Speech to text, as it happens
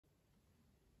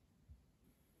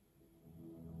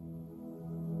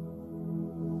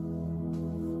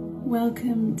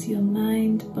Welcome to your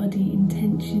Mind, Body,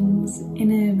 Intentions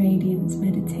Inner Radiance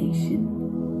meditation.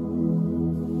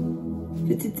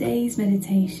 For today's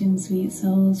meditation, sweet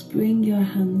souls, bring your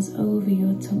hands over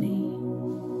your tummy,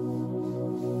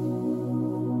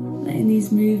 letting these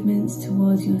movements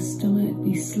towards your stomach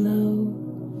be slow,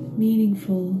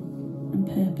 meaningful and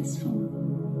purposeful.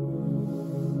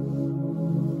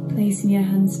 Placing your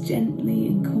hands gently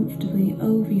and comfortably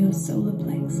over your solar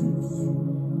plexus.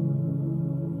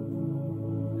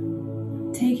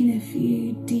 Taking a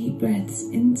few deep breaths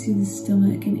into the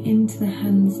stomach and into the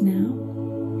hands now.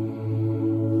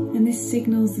 And this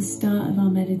signals the start of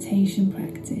our meditation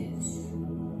practice.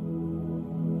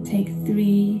 Take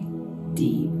 3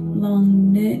 deep,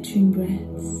 long, nurturing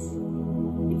breaths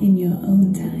in your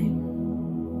own time.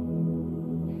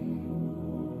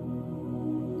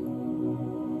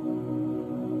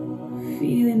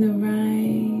 Feeling the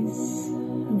rise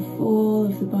and fall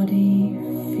of the body,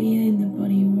 feeling the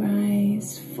body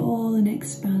rise, fall and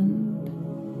expand.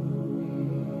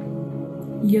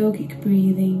 Yogic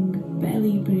breathing,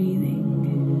 belly breathing.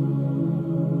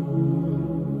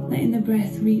 Letting the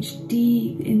breath reach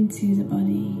deep into the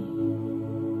body.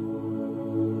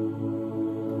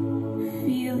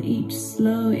 Feel each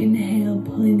slow inhale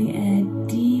pulling the air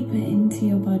deeper into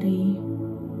your body.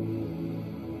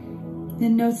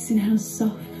 Then noticing how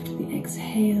soft the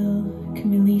exhale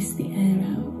can release the air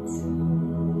out.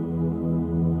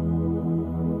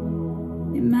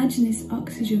 Imagine this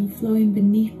oxygen flowing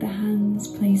beneath the hands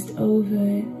placed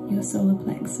over your solar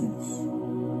plexus.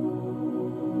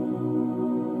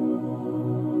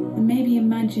 And maybe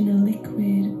imagine a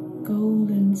liquid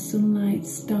golden sunlight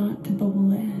start to bubble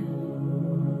there.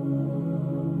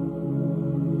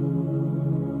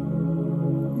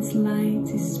 This light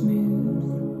is smooth,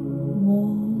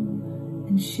 warm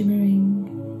and shimmering,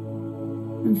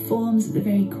 and forms at the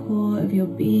very core of your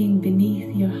being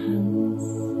beneath your hands.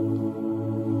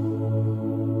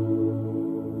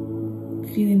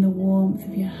 Feeling the warmth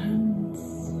of your hands.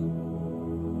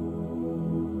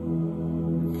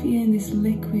 Feeling this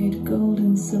liquid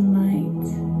golden sunlight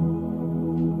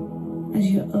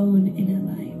as your own inner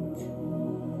light.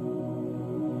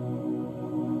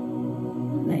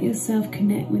 Let yourself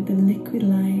connect with the liquid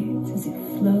light as it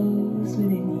flows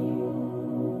within you.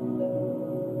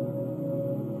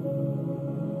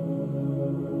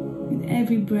 With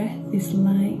every breath, this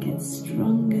light gets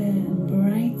stronger and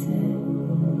brighter,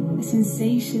 a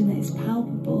sensation that is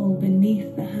palpable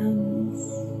beneath the hands.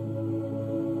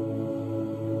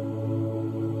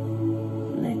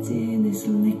 Letting this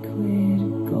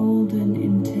liquid, golden,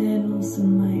 internal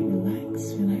sunlight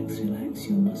relax, relax, relax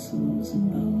your muscles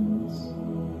and bones.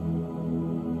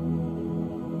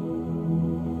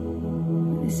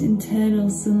 This internal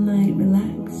sunlight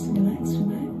relax, relax,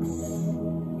 relax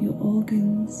your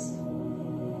organs.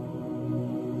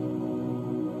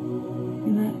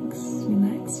 Relax,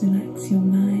 relax, relax your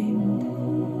mind.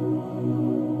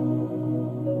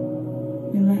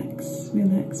 Relax,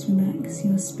 relax, relax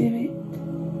your spirit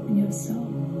and your soul.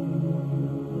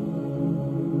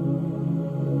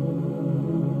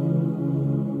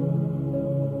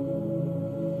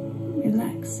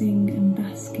 Relaxing and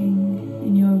basking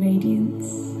in your radiance.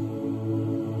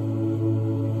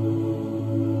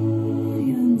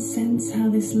 Feel and sense how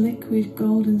this liquid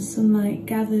golden sunlight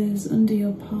gathers under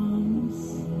your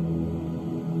palms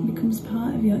and becomes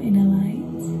part of your inner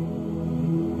light,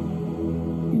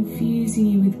 infusing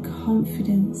you with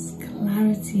confidence,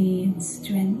 clarity and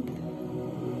strength.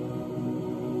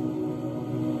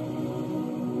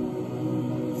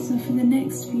 So for the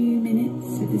next few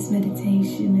minutes of this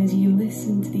meditation, as you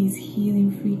listen to these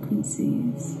healing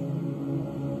frequencies,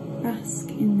 bask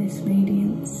in this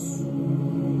radiance.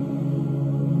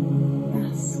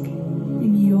 Bask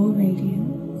in your radiance.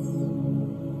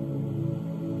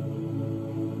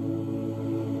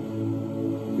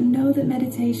 And know that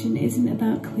meditation isn't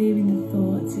about clearing the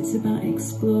thoughts, it's about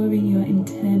exploring your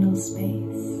internal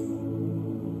space.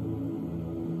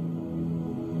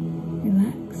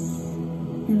 Relax,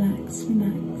 relax,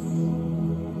 relax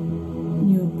in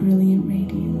your brilliant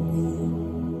radiance.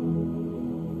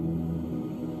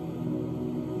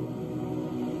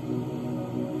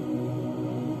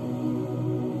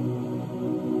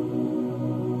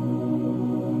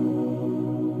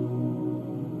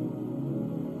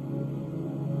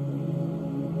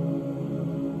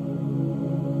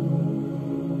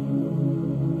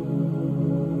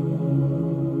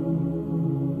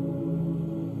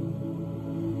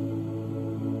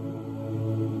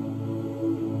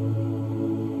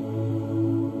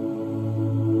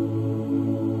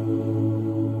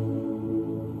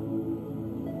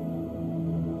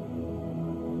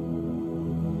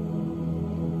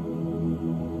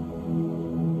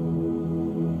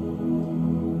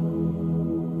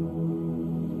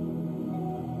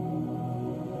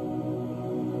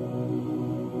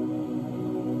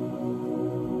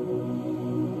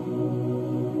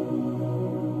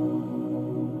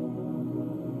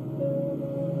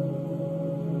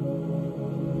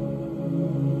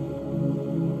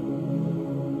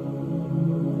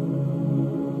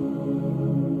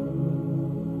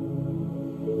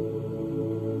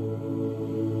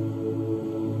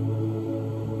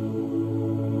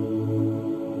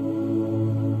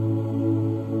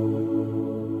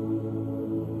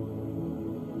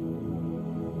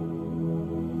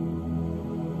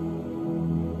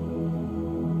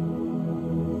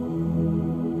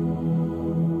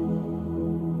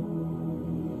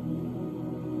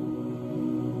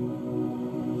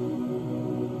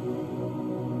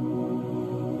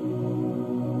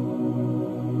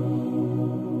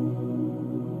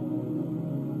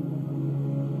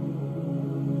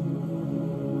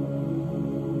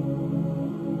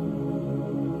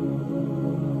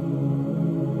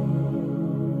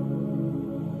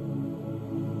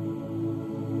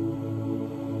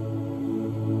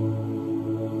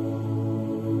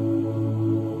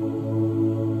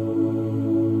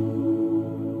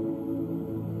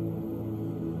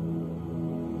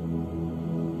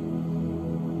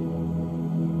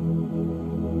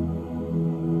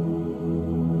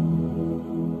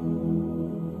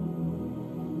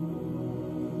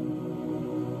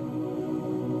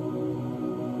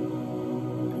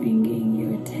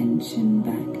 attention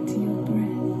back to your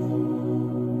breath.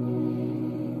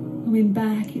 Coming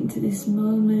back into this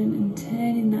moment and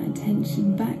turning that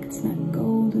attention back to that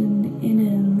golden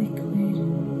inner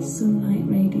liquid sunlight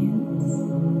radiance.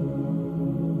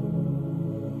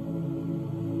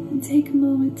 And take a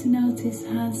moment to notice,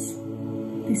 has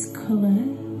this colour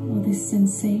or this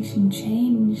sensation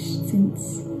changed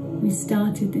since we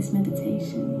started this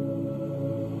meditation?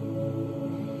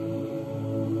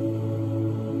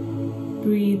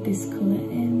 Breathe this colour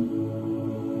in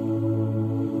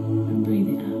and breathe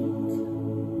it out.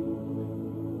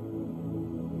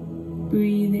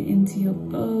 Breathe it into your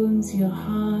bones, your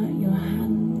heart, your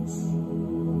hands.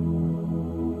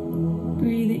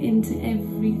 Breathe it into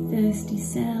every thirsty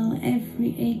cell,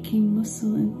 every aching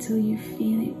muscle until you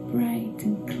feel it bright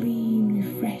and clean,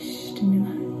 refreshed and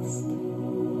relaxed.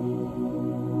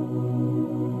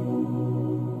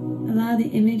 Allow the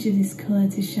image of this colour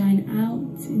to shine out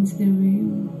into the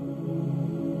room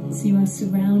so you are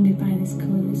surrounded by this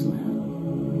colour as well.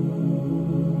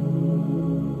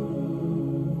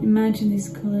 Imagine this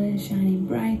colour shining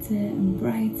brighter and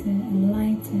brighter and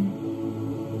lighter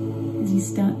as you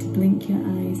start to blink your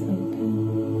eyes open.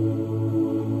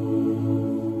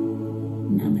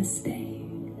 Namaste.